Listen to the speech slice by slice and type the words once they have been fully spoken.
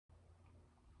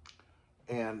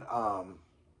And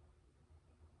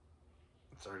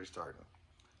it's already starting.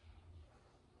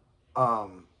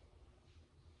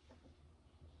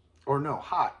 Or no,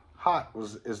 Hot. Hot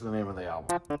is the name of the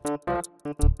album.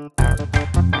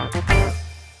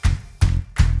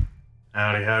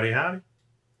 Howdy, howdy, howdy.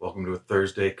 Welcome to a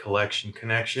Thursday Collection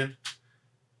Connection.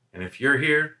 And if you're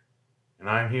here and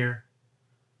I'm here,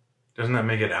 doesn't that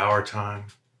make it our time?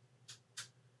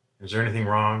 Is there anything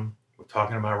wrong with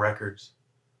talking about records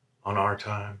on our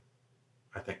time?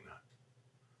 I think not.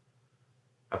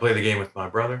 I play the game with my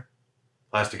brother,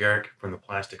 Plastic Eric from the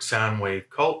Plastic Soundwave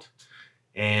Cult,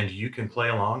 and you can play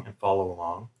along and follow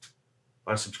along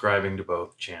by subscribing to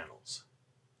both channels.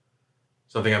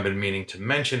 Something I've been meaning to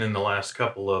mention in the last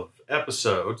couple of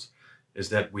episodes is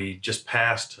that we just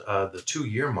passed the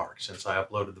 2-year mark since I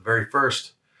uploaded the very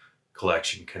first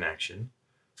Collection Connection.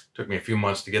 Took me a few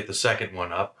months to get the second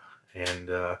one up, and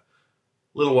a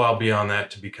little while beyond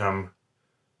that to become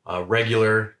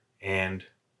regular and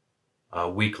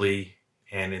weekly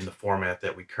and in the format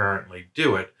that we currently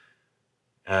do it.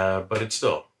 But it's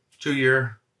still 2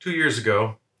 years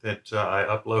ago that I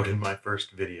uploaded my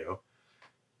first video.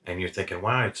 And you're thinking,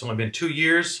 wow, it's only been 2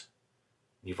 years.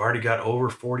 You've already got over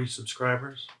 40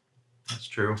 subscribers. That's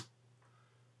true.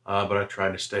 But I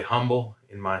tried to stay humble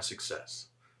in my success.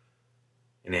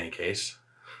 In any case,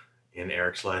 in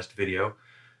Eric's last video,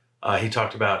 he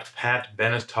talked about Pat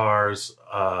Benatar's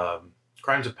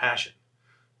Crimes of Passion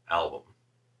album.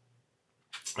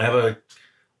 I have an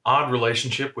odd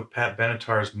relationship with Pat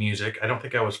Benatar's music. I don't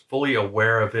think I was fully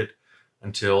aware of it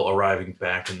until arriving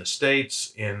back in the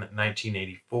States in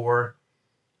 1984.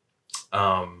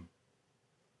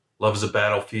 Love is a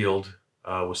Battlefield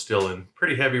was still in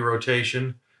pretty heavy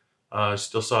rotation.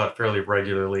 Still saw it fairly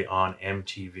regularly on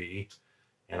MTV.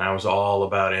 And I was all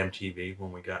about MTV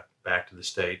when we got back to the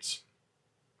States.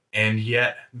 And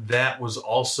yet that was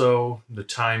also the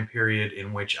time period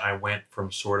in which I went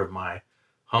from sort of my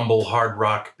humble hard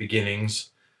rock beginnings,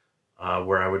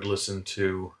 where I would listen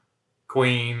to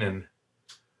Queen and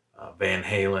Van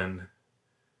Halen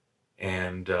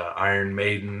and Iron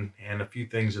Maiden and a few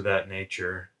things of that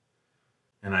nature.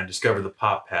 And I discovered the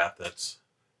pop path that's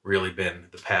really been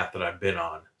the path that I've been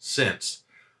on since.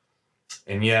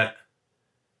 And yet,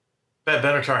 Pat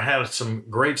Benatar had some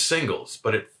great singles,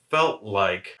 but it felt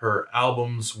like her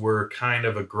albums were kind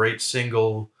of a great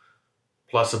single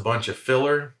plus a bunch of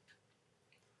filler.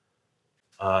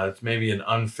 It's maybe an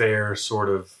unfair sort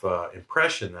of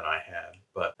impression that I had,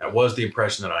 but that was the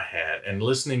impression that I had. And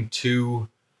listening to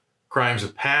Crimes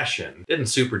of Passion didn't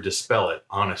super dispel it,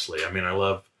 honestly. I mean, I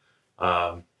love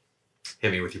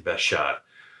Hit Me With Your Best Shot.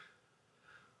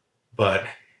 But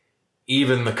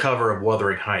even the cover of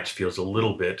Wuthering Heights feels a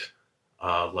little bit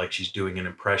like she's doing an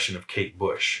impression of Kate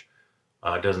Bush.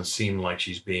 It doesn't seem like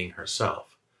she's being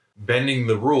herself. Bending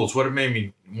the rules, what it made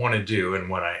me want to do and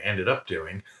what I ended up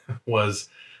doing was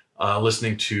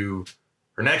listening to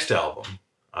her next album,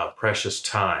 Precious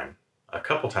Time, a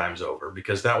couple times over,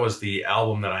 because that was the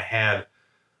album that I had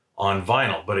on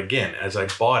vinyl. But again, as I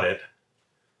bought it,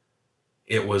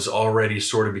 it was already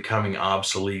sort of becoming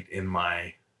obsolete in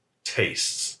my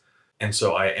tastes. And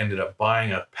so I ended up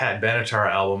buying a Pat Benatar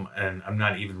album, and I'm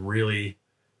not even really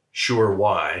sure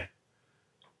why,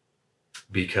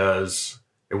 because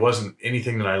it wasn't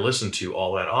anything that I listened to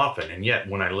all that often. And yet,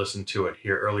 when I listened to it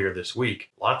here earlier this week,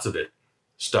 lots of it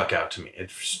stuck out to me.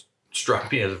 It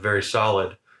struck me as a very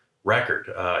solid record.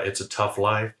 It's a Tough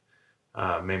Life.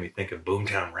 Made me think of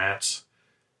Boomtown Rats.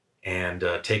 And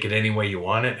Take It Any Way You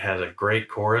Want It has a great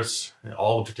chorus,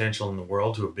 all the potential in the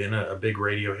world to have been a big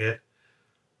radio hit.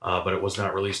 But it was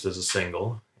not released as a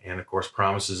single. And of course,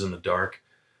 Promises in the Dark.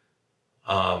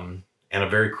 And a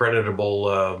very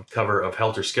creditable cover of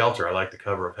Helter Skelter. I like the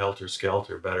cover of Helter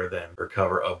Skelter better than her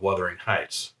cover of Wuthering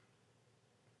Heights.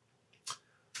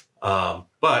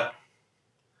 But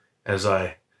as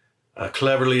I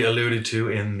cleverly alluded to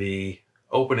in the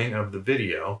opening of the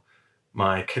video,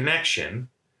 my connection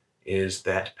is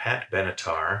that Pat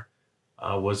Benatar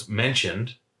was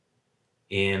mentioned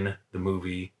in the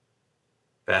movie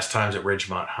Fast Times at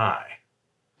Ridgemont High.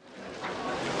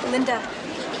 Linda,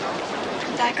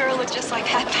 that girl looked just like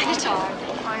Pat Benatar.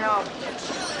 I know.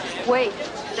 Wait,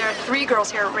 there are 3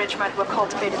 girls here at Ridgemont who have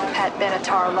cultivated the Pat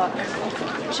Benatar look.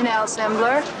 Janelle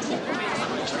Sembler,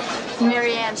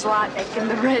 Mary Ann Zlotnick in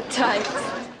the red tights.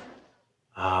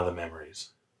 Ah, the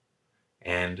memories.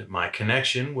 And my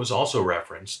connection was also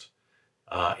referenced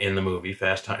in the movie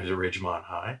Fast Times at Ridgemont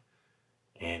High.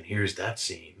 And here's that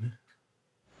scene.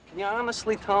 Can you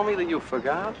honestly tell me that you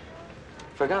forgot?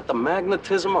 Forgot the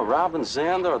magnetism of Robin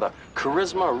Zander or the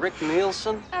charisma of Rick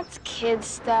Nielsen? That's kid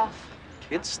stuff.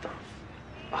 Kid stuff.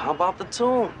 How about the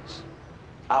tunes?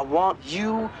 I want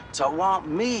you to want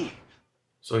me.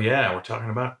 So yeah, we're talking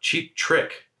about Cheap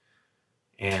Trick,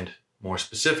 and more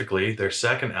specifically, their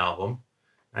second album,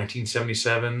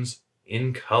 1977's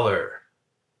In Color.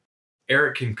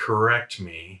 Eric can correct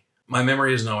me. My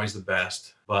memory isn't always the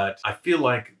best, but I feel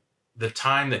like the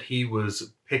time that he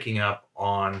was picking up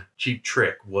on Cheap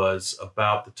Trick was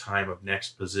about the time of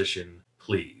Next Position,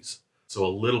 Please. So a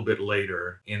little bit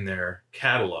later in their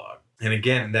catalog. And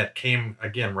again, that came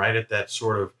again right at that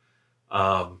sort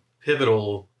of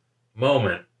pivotal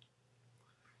moment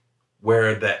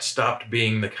where that stopped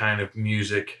being the kind of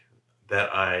music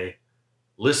that I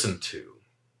listened to.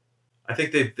 I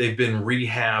think they've been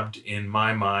rehabbed in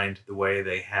my mind the way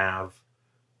they have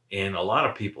in a lot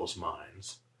of people's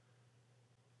minds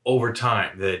over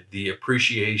time. That the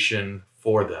appreciation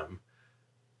for them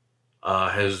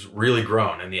has really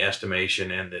grown in the estimation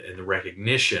and the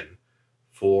recognition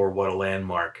for what a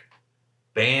landmark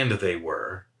band they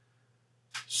were.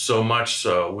 So much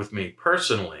so with me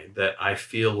personally that I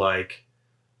feel like,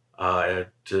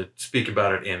 to speak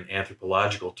about it in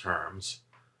anthropological terms,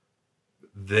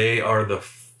 they are the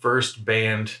first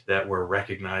band that were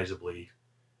recognizably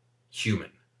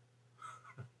human.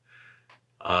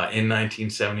 In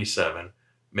 1977,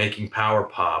 making power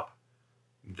pop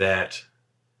that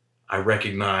I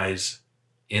recognize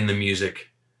in the music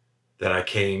that I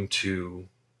came to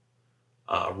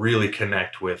really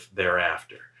connect with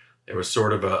thereafter. There was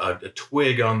sort of a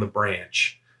twig on the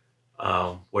branch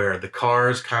where the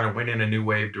Cars kind of went in a new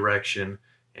wave direction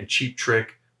and Cheap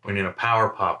Trick went in a power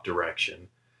pop direction.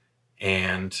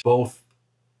 And both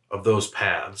of those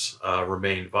paths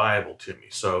remained viable to me.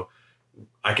 So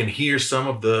I can hear some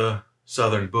of the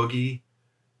Southern boogie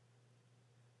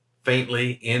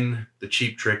faintly in the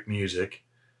Cheap Trick music,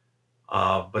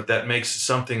 but that makes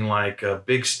something like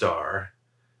Big Star,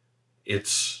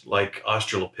 it's like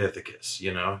Australopithecus,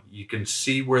 you know? You can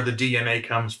see where the DNA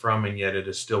comes from, and yet it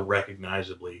is still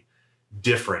recognizably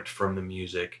different from the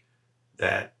music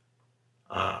that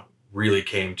really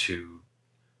came to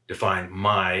define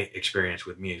my experience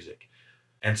with music.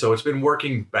 And so it's been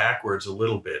working backwards a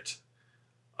little bit.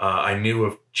 I knew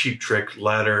of Cheap Trick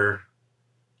later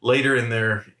in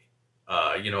their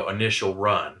initial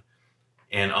run.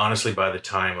 And honestly, by the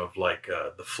time of like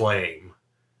The Flame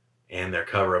and their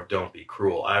cover of Don't Be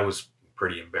Cruel, I was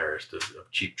pretty embarrassed of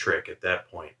Cheap Trick at that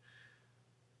point.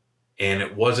 And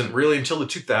it wasn't really until the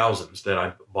 2000s that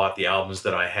I bought the albums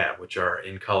that I have, which are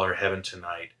In Color, Heaven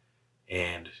Tonight,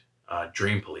 and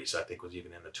Dream Police, I think was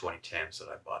even in the 2010s that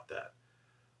I bought that.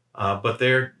 But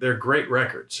they're great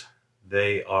records.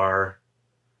 They are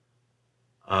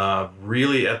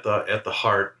really at the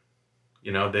heart.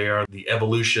 You know, they are the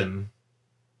evolution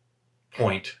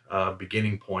point,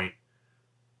 beginning point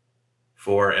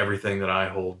for everything that I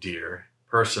hold dear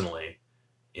personally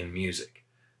in music.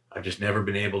 I've just never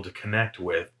been able to connect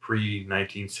with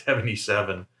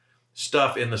pre-1977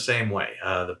 stuff in the same way.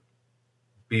 The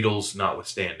Beatles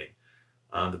notwithstanding.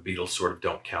 The Beatles sort of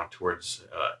don't count towards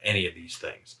any of these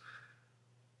things.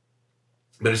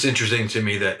 But it's interesting to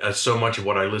me that so much of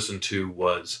what I listened to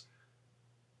was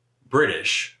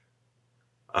British.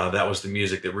 That was the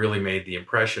music that really made the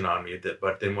impression on me.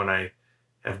 But then when I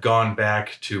have gone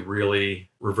back to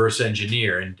really reverse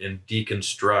engineer and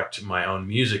deconstruct my own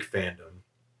music fandom,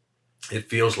 it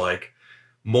feels like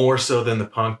more so than the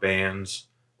punk bands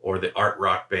or the art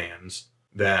rock bands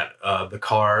that the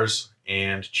Cars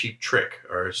and Cheap Trick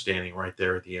are standing right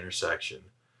there at the intersection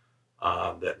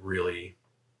that really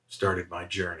started my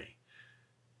journey.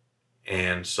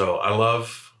 And so I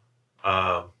love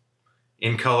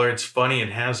In Color. It's funny,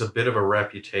 it has a bit of a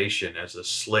reputation as a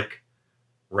slick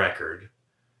record.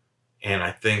 And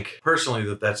I think personally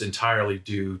that that's entirely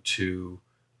due to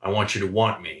I Want You to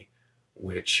Want Me,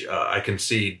 which I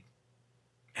concede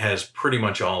has pretty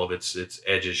much all of its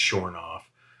edges shorn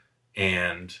off.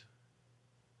 And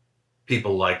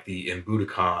people like the In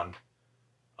Budokan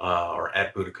or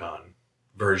At Budokan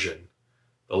version,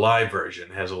 the live version,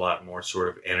 has a lot more sort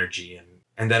of energy,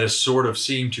 and that has sort of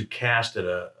seemed to cast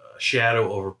a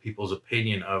shadow over people's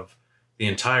opinion of the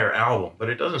entire album. But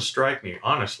it doesn't strike me,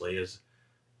 honestly, as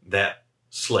that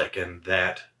slick and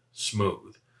that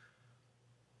smooth.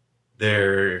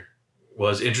 There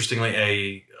was, interestingly,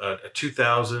 a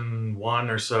 2001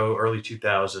 or so, early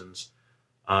 2000s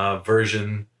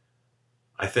version,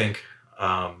 I think,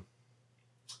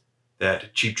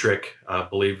 that Cheap Trick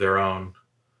believe their own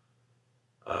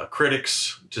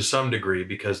critics to some degree,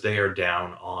 because they are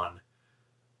down on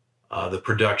the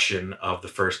production of the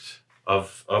first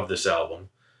of this album.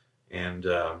 And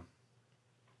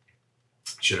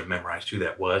should have memorized who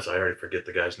that was. I already forget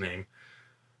the guy's name.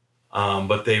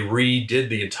 But they redid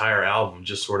the entire album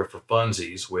just sort of for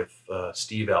funsies with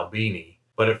Steve Albini.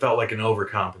 But it felt like an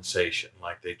overcompensation,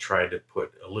 like they tried to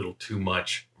put a little too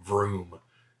much vroom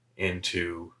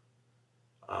into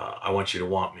I Want You to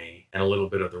Want Me, and a little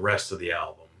bit of the rest of the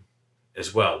album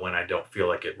as well, when I don't feel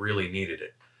like it really needed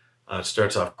it. It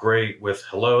starts off great with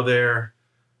Hello There,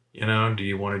 you know, do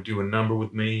you want to do a number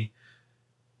with me?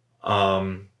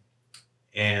 And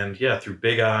yeah, through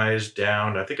Big Eyes,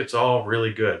 Down, I think it's all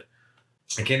really good.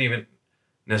 I can't even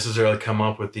necessarily come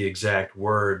up with the exact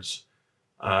words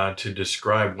to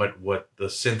describe what the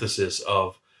synthesis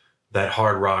of that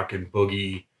hard rock and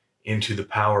boogie into the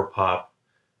power pop,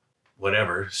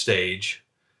 whatever stage,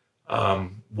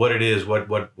 what it is,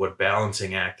 what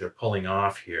balancing act they're pulling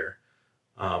off here.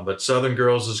 But Southern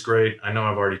Girls is great. I know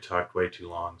I've already talked way too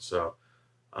long, so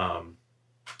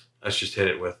let's just hit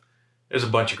it with, there's a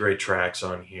bunch of great tracks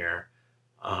on here.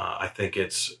 I think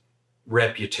it's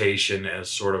reputation as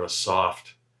sort of a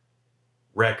soft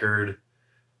record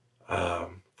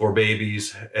for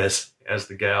babies, as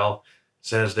the gal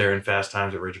says there in Fast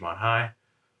Times at Ridgemont High.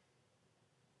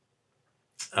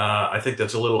 I think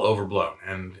that's a little overblown,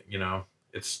 and you know,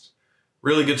 it's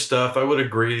really good stuff. I would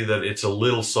agree that it's a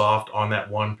little soft on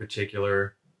that one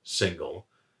particular single.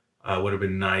 Would have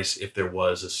been nice if there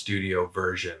was a studio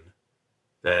version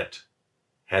that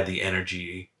had the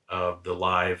energy of the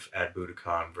live at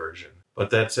Budokan version. But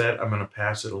that said, I'm going to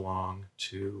pass it along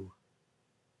to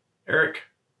Eric.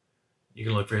 You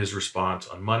can look for his response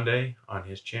on Monday on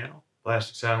his channel,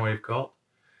 Plastic Soundwave Cult.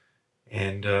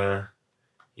 And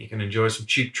you can enjoy some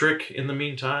Cheap Trick in the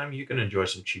meantime. You can enjoy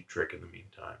some Cheap Trick in the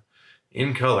meantime.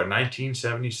 In Color,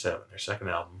 1977, their second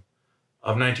album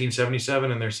of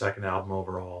 1977 and their second album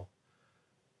overall.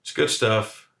 It's good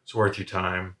stuff. It's worth your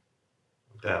time.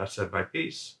 With that, I've said my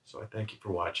piece. So I thank you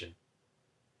for watching,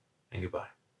 and goodbye.